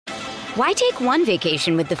Why take one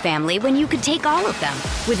vacation with the family when you could take all of them?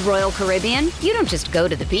 With Royal Caribbean, you don't just go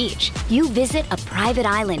to the beach. You visit a private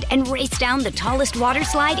island and race down the tallest water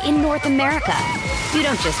slide in North America. You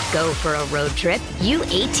don't just go for a road trip. You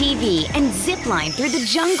ATV and zip line through the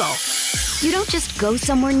jungle. You don't just go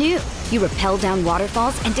somewhere new. You rappel down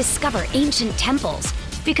waterfalls and discover ancient temples.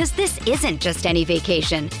 Because this isn't just any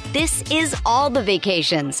vacation. This is all the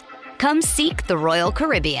vacations. Come seek the Royal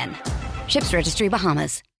Caribbean. Ships Registry,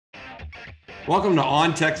 Bahamas. Welcome to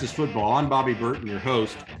On Texas Football. I'm Bobby Burton, your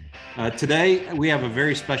host. Today, we have a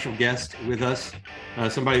very special guest with us,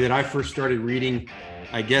 somebody that I first started reading,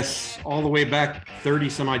 I guess, all the way back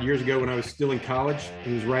 30 some odd years ago when I was still in college.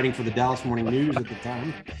 He was writing for the Dallas Morning News at the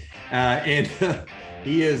time.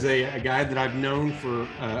 He is a guy that I've known for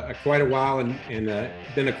quite a while and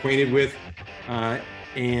been acquainted with,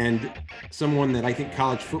 and someone that I think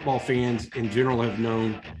college football fans in general have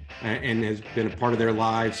known and has been a part of their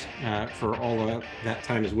lives for all of that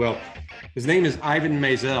time as well. His name is Ivan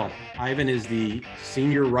Maisel. Ivan is the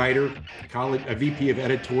senior writer, a VP of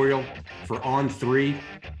editorial for On3's.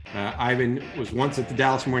 Ivan was once at the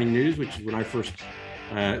Dallas Morning News, which is when I first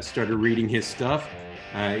started reading his stuff.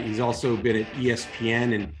 He's also been at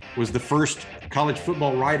ESPN and was the first college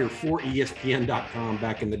football writer for ESPN.com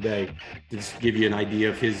back in the day. To just give you an idea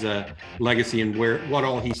of his legacy and what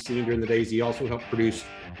all he's seen during the days. He also helped produce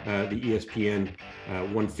the ESPN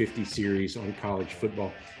 150 series on college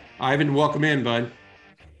football. Ivan, welcome in, bud.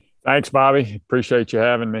 Thanks, Bobby. Appreciate you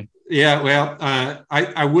having me. Yeah, well,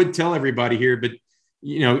 I would tell everybody here, but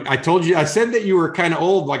I said that you were kind of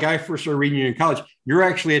old, like I first started reading you in college. You're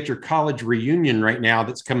actually at your college reunion right now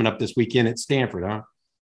that's coming up this weekend at Stanford, huh?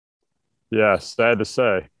 Yes, sad to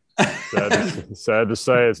say. Sad to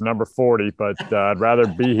say it's number 40, but I'd rather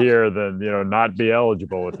be here than, not be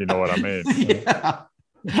eligible, if you know what I mean. Yeah,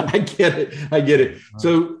 I get it.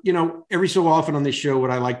 So, every so often on this show,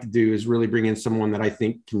 what I like to do is really bring in someone that I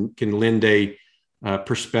think can lend a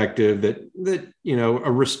perspective that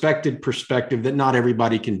a respected perspective that not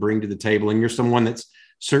everybody can bring to the table. And you're someone that's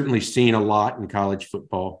certainly seen a lot in college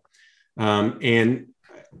football. And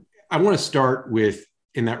I want to start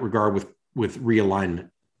in that regard with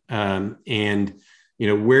realignment and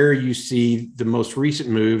where you see the most recent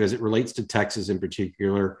move as it relates to Texas in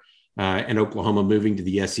particular and Oklahoma moving to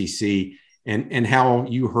the SEC and how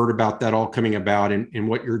you heard about that all coming about and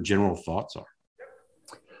what your general thoughts are.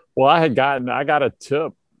 Well, I got a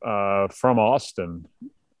tip from Austin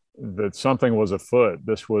that something was afoot.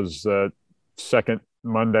 This was second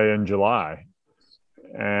Monday in July,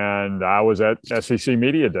 and I was at SEC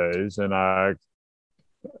Media Days, and I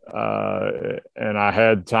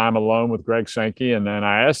had time alone with Greg Sankey, and then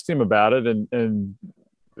I asked him about it, and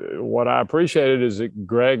what I appreciated is that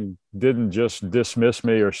Greg didn't just dismiss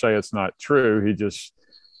me or say it's not true.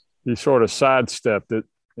 He sort of sidestepped it.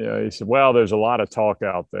 He said, well, there's a lot of talk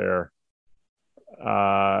out there,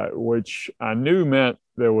 which I knew meant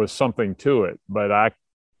there was something to it, but I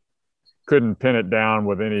couldn't pin it down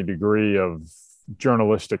with any degree of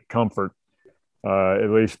journalistic comfort, at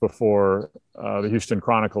least before the Houston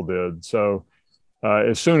Chronicle did. So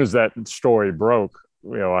as soon as that story broke,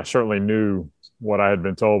 I certainly knew what I had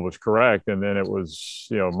been told was correct. And then it was,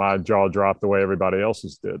 my jaw dropped the way everybody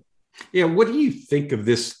else's did. Yeah. What do you think of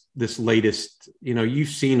this latest, you've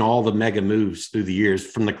seen all the mega moves through the years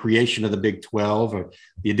from the creation of the Big 12 or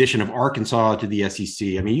the addition of Arkansas to the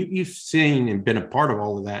SEC. I mean, you've seen and been a part of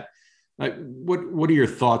all of that. What are your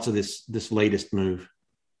thoughts of this latest move?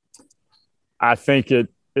 I think it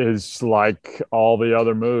is like all the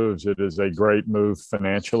other moves. It is a great move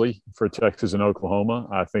financially for Texas and Oklahoma.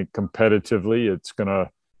 I think competitively,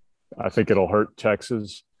 I think it'll hurt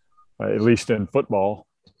Texas, at least in football.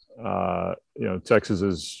 Texas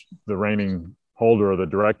is the reigning holder of the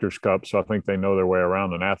Directors' Cup, so I think they know their way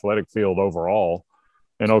around an athletic field overall.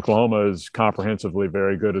 And Oklahoma is comprehensively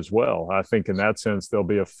very good as well. I think in that sense, there'll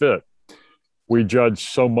be a fit. We judge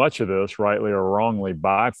so much of this, rightly or wrongly,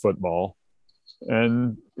 by football.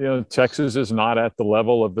 And, Texas is not at the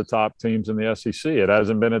level of the top teams in the SEC. It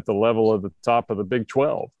hasn't been at the level of the top of the Big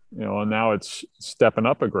 12, and now it's stepping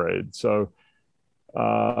up a grade. So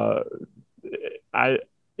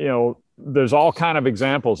there's all kind of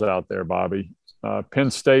examples out there, Bobby. Penn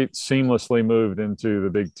State seamlessly moved into the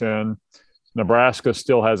Big Ten. Nebraska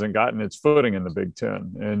still hasn't gotten its footing in the Big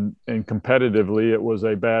Ten. And competitively, it was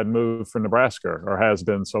a bad move for Nebraska, or has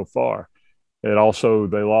been so far. They lost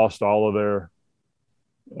all of their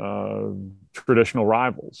traditional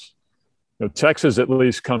rivals. Texas at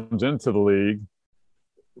least comes into the league,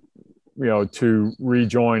 to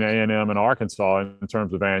rejoin A&M and Arkansas in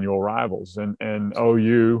terms of annual rivals. And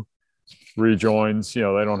OU rejoins. They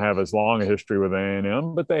don't have as long a history with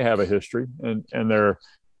A&M, but they have a history, and they're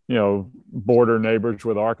border neighbors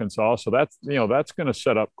with Arkansas, so that's going to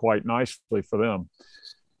set up quite nicely for them.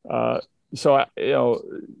 So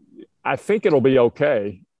I think it'll be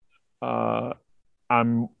okay.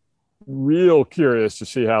 I'm real curious to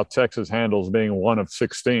see how Texas handles being one of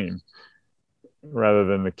 16 rather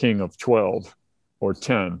than the king of 12 or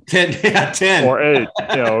 10. 10 or 8,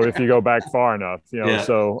 if you go back far enough, Yeah.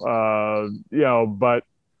 So, but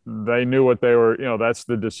they knew what they were, that's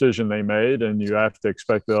the decision they made, and you have to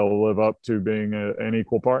expect they'll live up to being an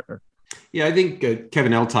equal partner. Yeah, I think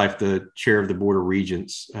Kevin Eltife, the chair of the Board of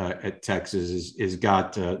Regents at Texas, is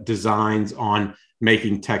got designs on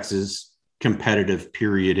making Texas competitive,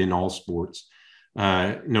 period, in all sports,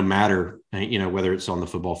 no matter, whether it's on the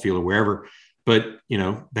football field or wherever. But,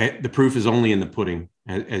 the proof is only in the pudding,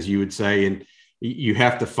 as you would say. And you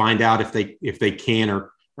have to find out if they can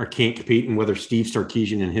or can't compete, and whether Steve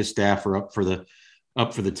Sarkisian and his staff are up for the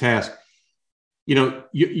task.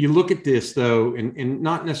 You look at this, though, and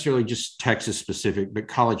not necessarily just Texas specific, but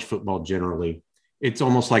college football generally. It's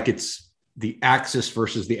almost like it's the Axis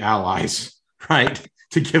versus the Allies, right?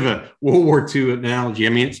 To give a World War II analogy. I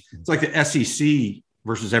mean, it's like the SEC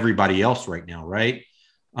versus everybody else right now, right?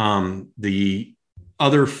 The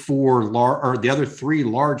other three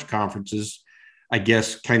large conferences, I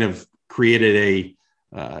guess, kind of created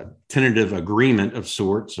a tentative agreement of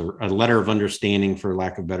sorts, or a letter of understanding, for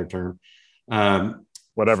lack of a better term.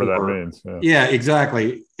 Whatever that means. Yeah,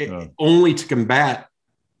 exactly. Only to combat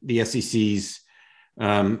the SEC's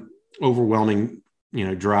overwhelming,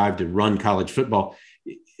 drive to run college football.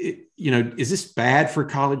 Is this bad for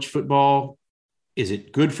college football? Is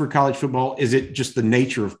it good for college football? Is it just the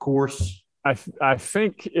nature of course? I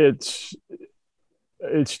think it's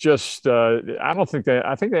just, I think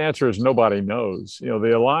the answer is nobody knows.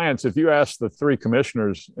 The alliance, if you ask the three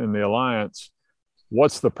commissioners in the alliance,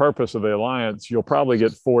 what's the purpose of the alliance, you'll probably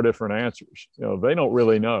get 4 different answers. They don't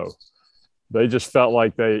really know. They just felt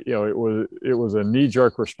like it was a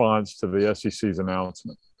knee-jerk response to the SEC's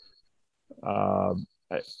announcement.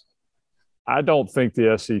 I don't think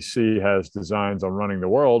the SEC has designs on running the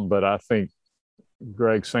world, but I think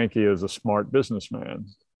Greg Sankey is a smart businessman,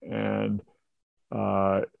 and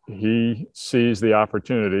he sees the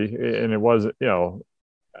opportunity. And it was, and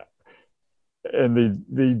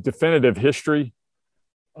the definitive history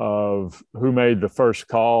of who made the first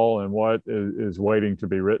call and what is waiting to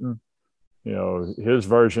be written. His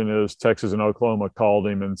version is Texas and Oklahoma called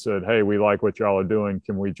him and said, "Hey, we like what y'all are doing.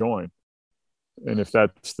 Can we join?" And if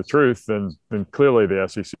that's the truth, then clearly the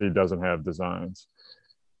SEC doesn't have designs.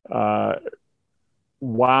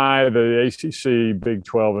 Why the ACC, Big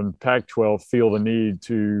 12, and Pac-12 feel the need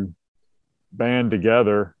to band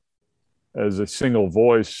together as a single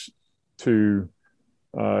voice to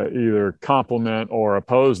either complement or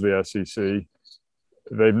oppose the SEC,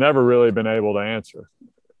 they've never really been able to answer,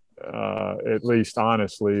 at least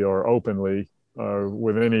honestly or openly,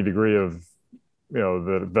 with any degree of,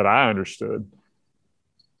 that I understood.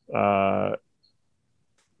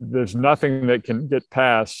 There's nothing that can get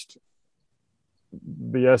past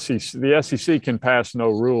the SEC. The SEC can pass no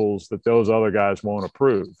rules that those other guys won't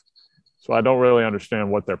approve. So I don't really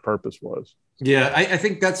understand what their purpose was. Yeah, I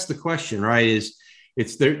think that's the question, right?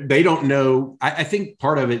 They don't know. I think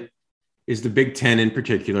part of it is the Big Ten in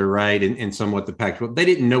particular, right? And somewhat the Pac-12. They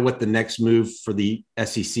didn't know what the next move for the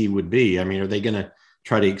SEC would be. I mean, are they going to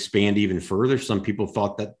try to expand even further? Some people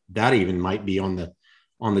thought that even might be on the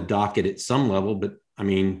docket at some level. But I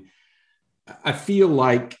mean, I feel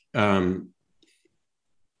like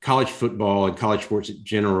college football and college sports in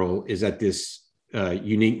general is at this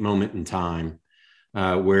unique moment in time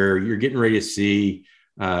where you're getting ready to see,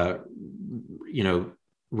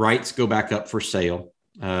 rights go back up for sale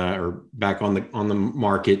or back on the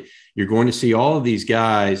market. You're going to see all of these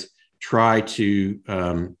guys try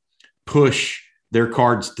to push their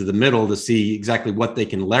cards to the middle to see exactly what they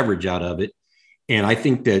can leverage out of it. And I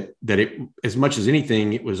think that it, as much as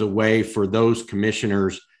anything, it was a way for those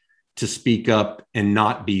commissioners to speak up and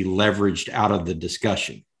not be leveraged out of the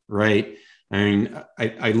discussion, right? I mean,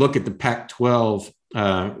 I look at the Pac-12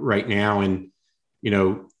 right now, and,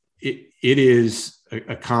 it is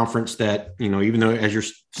a conference that, even though as you're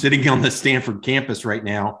sitting on the Stanford campus right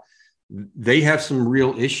now, they have some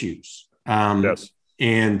real issues. Yes.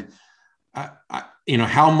 And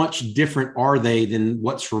how much different are they than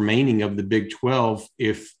what's remaining of the Big 12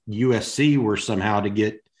 if USC were somehow to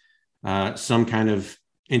get some kind of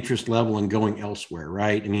interest level and going elsewhere,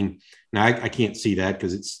 right? I mean, now I can't see that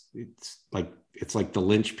because it's like the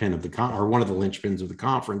linchpin of or one of the linchpins of the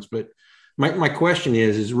conference, but my question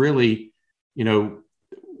is really,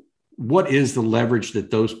 what is the leverage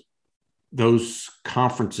that those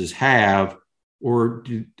conferences have, or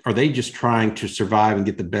are they just trying to survive and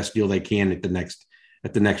get the best deal they can at the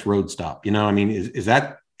next road stop? Is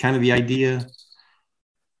that kind of the idea?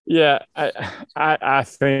 Yeah, I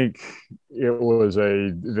think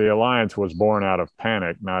the alliance was born out of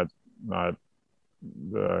panic, not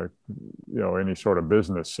the any sort of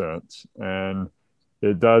business sense, and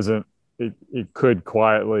it could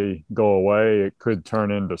quietly go away. It could turn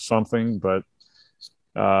into something, but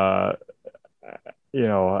I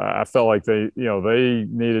felt like they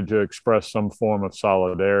needed to express some form of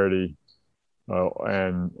solidarity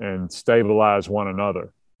and stabilize one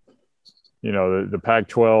another. The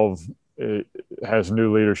Pac-12 has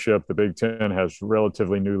new leadership. The Big Ten has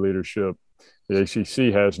relatively new leadership. The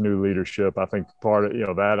ACC has new leadership. I think part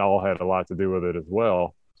of that all had a lot to do with it as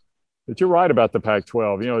well. But you're right about the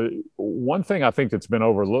Pac-12. One thing I think that's been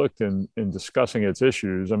overlooked in discussing its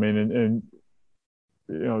issues. I mean,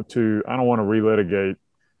 I don't want to relitigate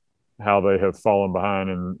how they have fallen behind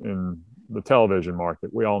in the television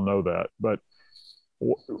market. We all know that. But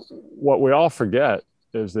what we all forget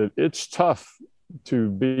is that it's tough to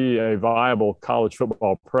be a viable college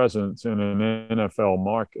football presence in an NFL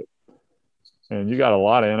market. And you got a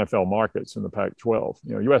lot of NFL markets in the Pac-12.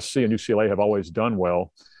 USC and UCLA have always done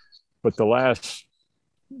well, but the last,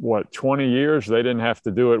 20 years, they didn't have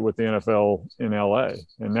to do it with the NFL in LA.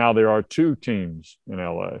 And now there are two teams in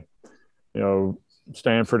LA.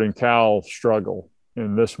 Stanford and Cal struggle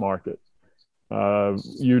in this market.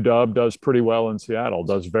 UW does pretty well in Seattle,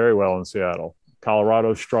 does very well in Seattle.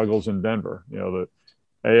 Colorado struggles in Denver. The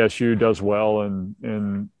ASU does well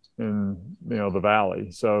in the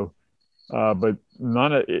Valley. So, but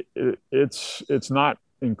none of it's not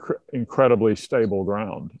incredibly stable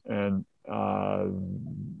ground, and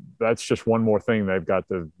that's just one more thing they've got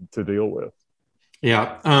to deal with.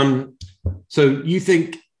 Yeah. So you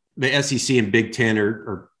think the SEC and Big Ten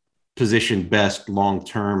are positioned best long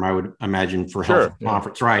term, I would imagine, for health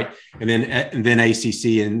conference, right? And then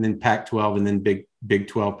ACC and then Pac-12 and then Big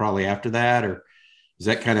 12 probably after that, or is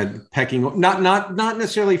that kind of pecking? Not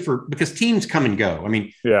necessarily because teams come and go. I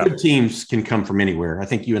mean, good teams can come from anywhere. I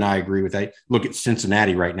think you and I agree with that. Look at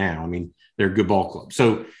Cincinnati right now. I mean, they're a good ball club.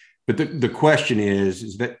 So, but the question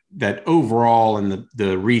is that overall and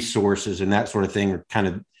the resources and that sort of thing are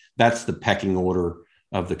that's the pecking order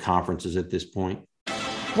of the conferences at this point.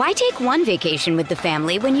 Why take one vacation with the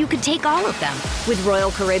family when you could take all of them? With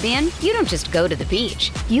Royal Caribbean, you don't just go to the beach.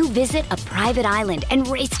 You visit a private island and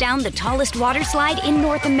race down the tallest water slide in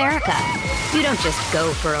North America. You don't just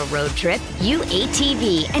go for a road trip. You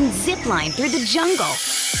ATV and zip line through the jungle.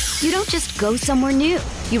 You don't just go somewhere new.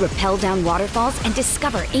 You rappel down waterfalls and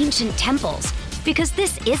discover ancient temples. Because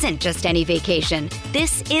this isn't just any vacation.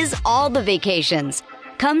 This is all the vacations.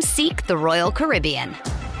 Come seek the Royal Caribbean.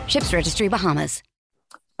 Ships Registry, Bahamas.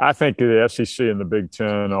 I think the SEC and the Big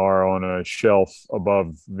Ten are on a shelf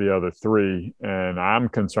above the other three, and I'm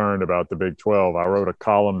concerned about the Big 12. I wrote a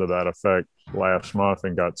column to that effect last month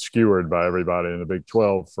and got skewered by everybody in the Big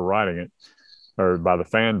 12 for writing it, or by the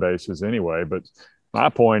fan bases anyway. But my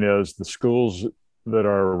point is the schools that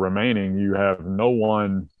are remaining, you have no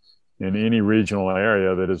one in any regional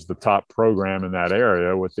area that is the top program in that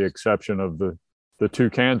area, with the exception of the two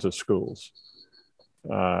Kansas schools.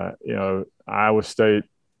 Iowa State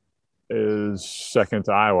is second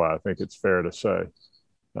to Iowa, I think it's fair to say.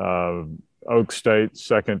 Oak State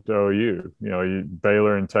second to OU.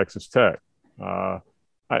 Baylor and Texas Tech. I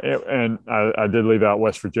did leave out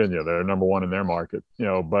West Virginia. They're number one in their market.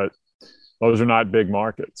 But those are not big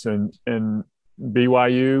markets. And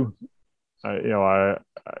BYU,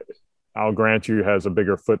 I'll grant you, has a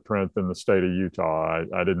bigger footprint than the state of Utah.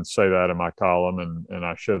 I didn't say that in my column, and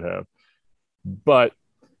I should have. But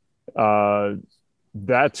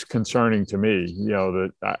that's concerning to me,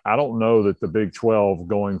 that I don't know that the Big 12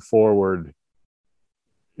 going forward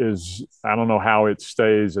I don't know how it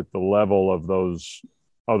stays at the level of those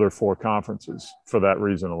other four conferences for that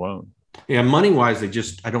reason alone. Yeah, money-wise,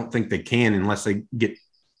 I don't think they can unless they get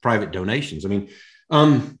private donations. I mean,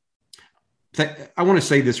 I want to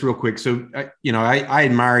say this real quick. So, I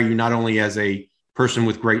admire you not only as a person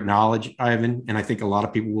with great knowledge, Ivan, and I think a lot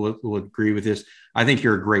of people will agree with this. I think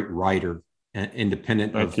you're a great writer,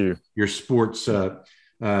 independent of your sports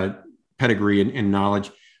pedigree and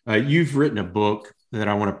knowledge. You've written a book that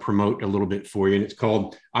I want to promote a little bit for you, and it's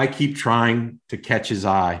called "I Keep Trying to Catch His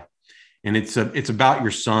Eye," and it's about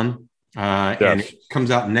your son, and it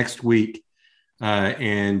comes out next week.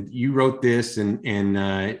 And you wrote this, and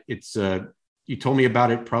it's you told me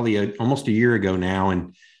about it probably almost a year ago now,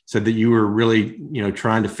 and said that you were really,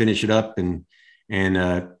 trying to finish it up and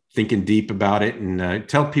thinking deep about it, and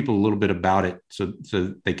tell people a little bit about it so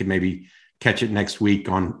they could maybe catch it next week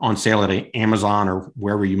on sale at Amazon or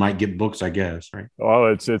wherever you might get books, I guess. Right.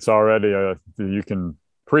 Well, it's already you can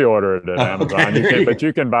pre-order it at Amazon. Okay. But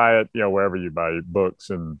you can buy it, wherever you buy books.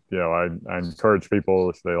 And, I encourage people,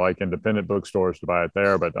 if they like independent bookstores, to buy it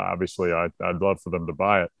there. But obviously I'd love for them to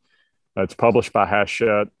buy it. It's published by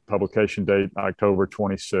Hachette, publication date October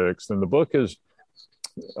 26th. And the book is,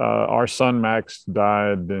 our son Max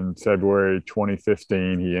died in February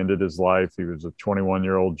 2015. He ended his life. He was a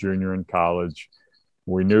 21-year-old junior in college.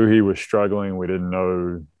 We knew he was struggling. We didn't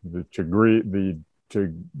know the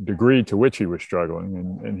degree to which he was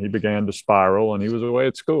struggling. And he began to spiral, and he was away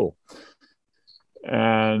at school.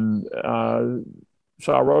 And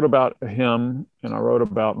so I wrote about him, and I wrote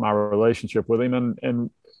about my relationship with him. And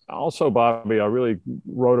also, Bobby, I really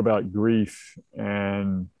wrote about grief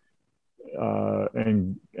and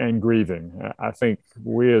grieving. I think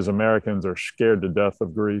we as Americans are scared to death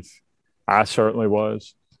of grief. I certainly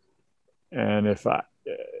was. And if I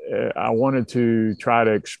wanted to try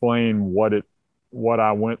to explain what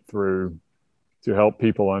I went through to help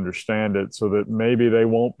people understand it, so that maybe they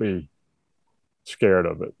won't be scared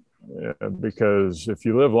of it. Because if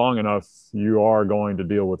you live long enough, you are going to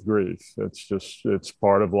deal with grief. It's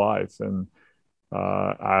part of life. And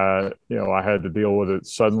I had to deal with it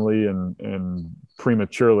suddenly and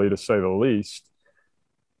prematurely, to say the least.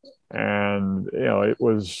 And, it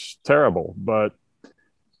was terrible, but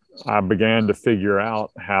I began to figure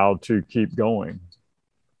out how to keep going.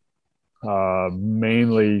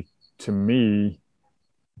 Mainly, to me,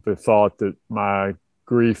 the thought that my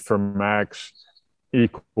grief for Max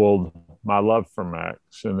equaled my love for Max,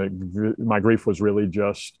 and that my grief was really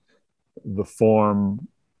just the form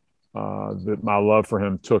that my love for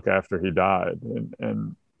him took after he died.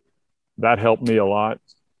 And that helped me a lot.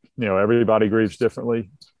 Everybody grieves differently,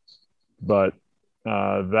 but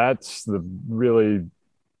that's really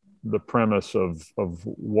the premise of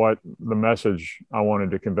what the message I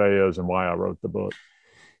wanted to convey is, and why I wrote the book.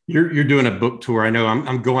 You're doing a book tour. I know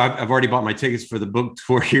I'm going. I've already bought my tickets for the book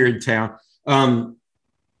tour here in town. I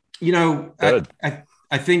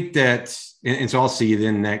think that, and so I'll see you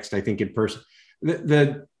then next, I think, in person.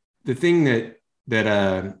 The thing that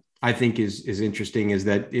I think is interesting is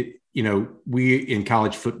that we in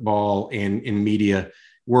college football and in media,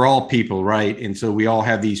 we're all people, right? And so we all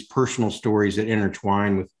have these personal stories that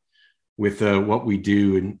intertwine with what we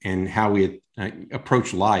do and how we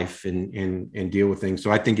approach life and deal with things.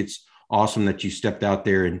 So I think it's awesome that you stepped out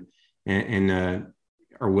there and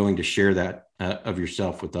are willing to share that of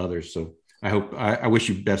yourself with others. So I wish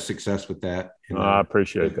you best success with that. And, I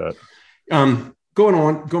appreciate that.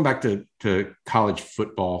 Going back to college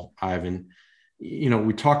football, Ivan,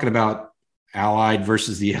 we're talking about Allied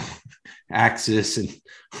versus the Axis and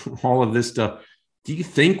all of this stuff. Do you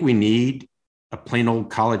think we need a plain old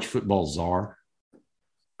college football czar?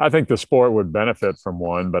 I think the sport would benefit from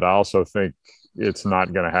one, but I also think it's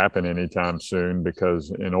not going to happen anytime soon,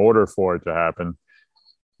 because in order for it to happen,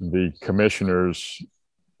 the commissioners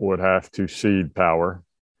would have to cede power.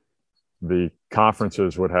 The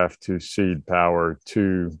conferences would have to cede power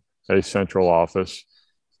to a central office.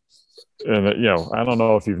 And, I don't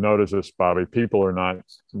know if you've noticed this, Bobby, people are not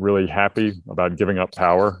really happy about giving up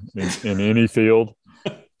power in any field.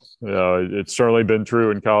 It's certainly been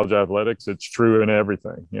true in college athletics. It's true in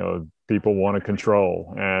everything. People want to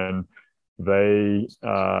control, and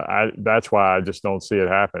that's why I just don't see it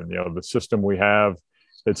happen. The system we have,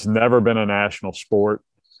 it's never been a national sport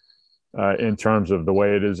in terms of the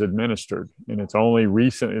way it is administered. And it's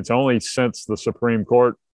only since the Supreme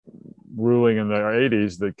Court ruling in the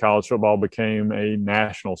 80s that college football became a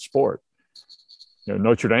national sport.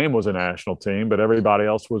 Notre Dame was a national team, but everybody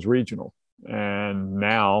else was regional. And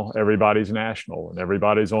now everybody's national, and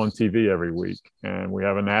everybody's on TV every week, and we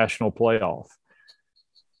have a national playoff.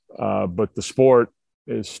 But the sport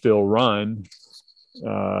is still run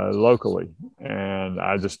locally, and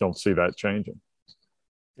I just don't see that changing.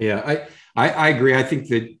 Yeah, I agree. I think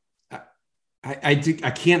that I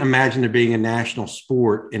can't imagine there being a national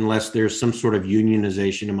sport unless there's some sort of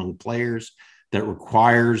unionization among players that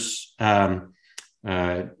requires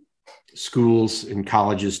schools and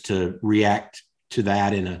colleges to react to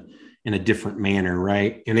that in a different manner,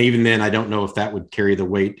 right? And even then, I don't know if that would carry the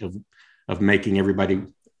weight of making everybody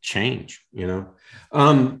change. You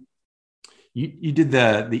did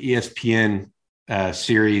the ESPN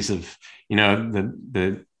series of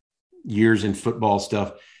the years in football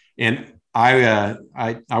stuff, and I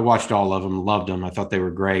watched all of them, loved them. I thought they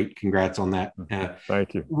were great. Congrats on that.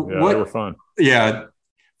 Thank you. Yeah, they were fun. Yeah.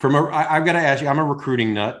 I've got to ask you, I'm a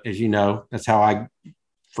recruiting nut, as you know. That's how I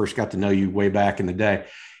first got to know you way back in the day.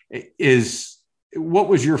 What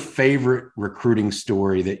was your favorite recruiting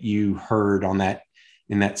story that you heard in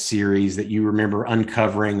that series that you remember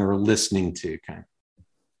uncovering or listening to? Kind of.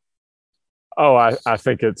 Oh, I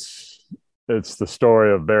think it's the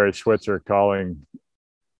story of Barry Switzer calling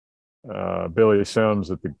Billy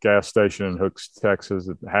Sims at the gas station in Hooks, Texas,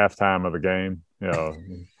 at the halftime of the game,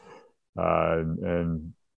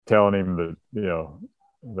 and telling him that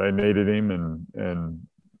they needed him, and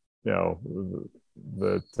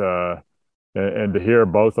that and to hear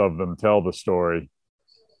both of them tell the story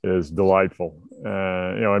is delightful.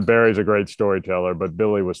 And Barry's a great storyteller, but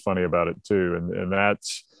Billy was funny about it too, and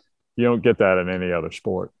that's, you don't get that in any other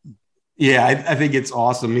sport. Yeah, I think it's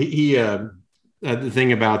awesome. The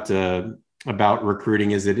thing about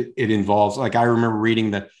recruiting is that it involves, like, I remember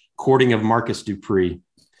reading The Courting of Marcus Dupree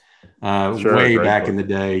way back in the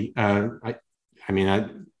day. I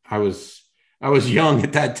was young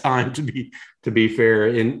at that time, to be fair,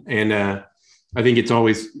 and I think it's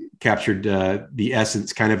always captured the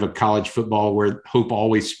essence kind of college football, where hope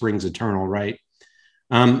always springs eternal, right?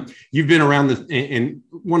 You've been around and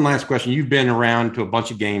one last question. You've been around to a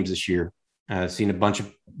bunch of games this year, seen a bunch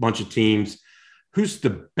of teams. Who's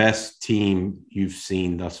the best team you've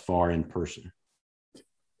seen thus far in person?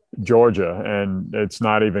 Georgia, and it's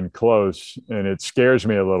not even close. And it scares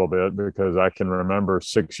me a little bit because I can remember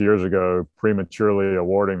 6 years ago prematurely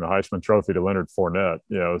awarding the Heisman Trophy to Leonard Fournette,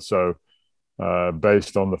 so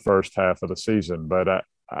based on the first half of the season. But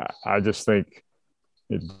I just think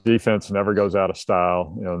defense never goes out of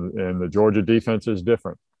style, and the Georgia defense is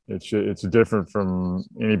different. It's different from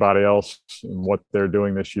anybody else in what they're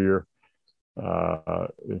doing this year.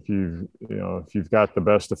 If you've got the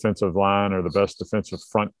best defensive line or the best defensive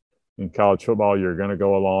front in college football, you're going to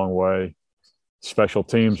go a long way. Special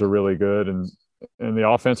teams are really good, and the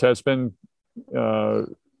offense has been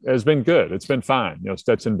good. It's been fine.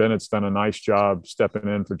 Stetson Bennett's done a nice job stepping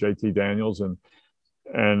in for JT Daniels, and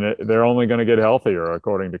they're only going to get healthier,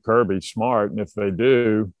 according to Kirby Smart. And if they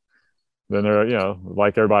do, then they're,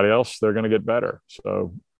 like everybody else, they're going to get better.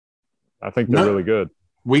 So I think they're really good.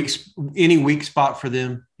 Any weak spot for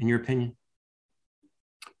them, in your opinion?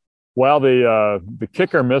 Well, the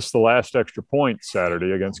kicker missed the last extra point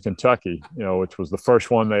Saturday against Kentucky, which was the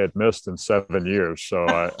first one they had missed in 7 years. So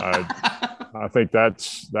I think that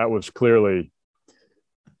was clearly,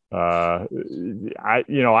 I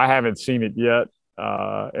haven't seen it yet.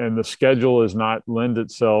 And the schedule does not lend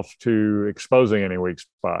itself to exposing any weak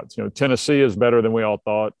spots. Tennessee is better than we all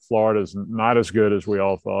thought. Florida is not as good as we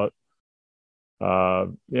all thought.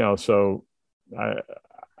 So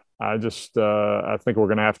I think we're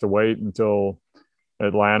going to have to wait until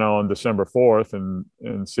Atlanta on December 4th and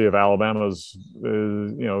see if Alabama's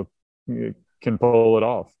can pull it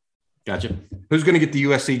off. Gotcha. Who's going to get the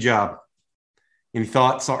USC job? Any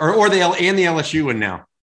thoughts, or the LSU one now?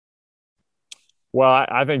 Well,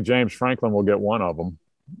 I think James Franklin will get one of them.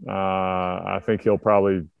 I think he'll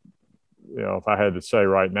probably, if I had to say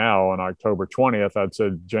right now, on October 20th, I'd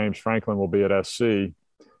say James Franklin will be at SC.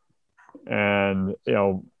 And,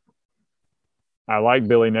 I like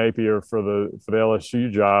Billy Napier for the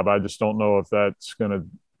LSU job. I just don't know if that's going to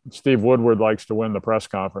 – Steve Woodward likes to win the press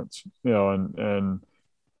conference, and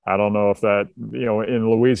I don't know if that, in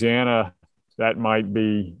Louisiana, that might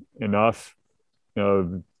be enough,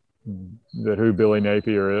 that who Billy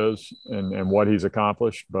Napier is and what he's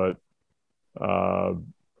accomplished. But,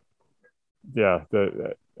 I'm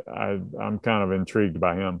kind of intrigued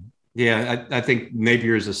by him. Yeah, I think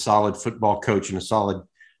Napier is a solid football coach and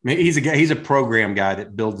he's a program guy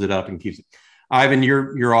that builds it up and keeps it. Ivan,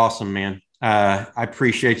 you're awesome, man. I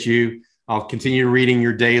appreciate you. I'll continue reading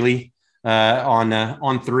your daily on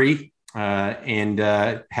On3 and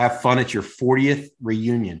have fun at your 40th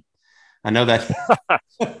reunion. I know that.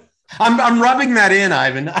 I'm rubbing that in,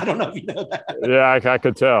 Ivan. I don't know if you know that. Yeah, I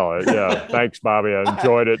could tell. Yeah, thanks, Bobby. I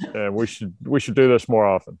enjoyed it, and we should do this more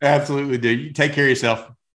often. Absolutely, dude. You take care of yourself.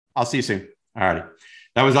 I'll see you soon. All righty.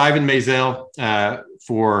 That was Ivan Maisel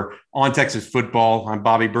for On Texas Football. I'm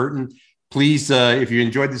Bobby Burton. Please, if you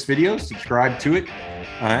enjoyed this video, subscribe to it,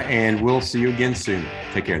 and we'll see you again soon.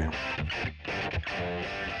 Take care now.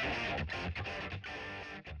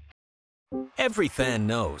 Every fan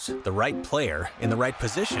knows the right player in the right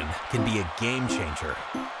position can be a game changer.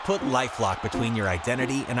 Put LifeLock between your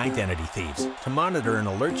identity and identity thieves to monitor and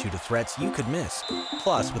alert you to threats you could miss.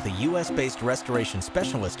 Plus, with a U.S.-based restoration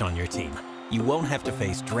specialist on your team, you won't have to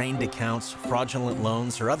face drained accounts, fraudulent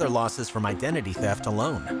loans, or other losses from identity theft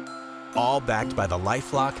alone. All backed by the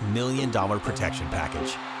LifeLock $1 Million Protection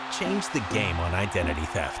Package. Change the game on identity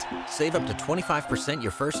theft. Save up to 25%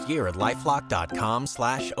 your first year at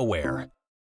LifeLock.com/aware.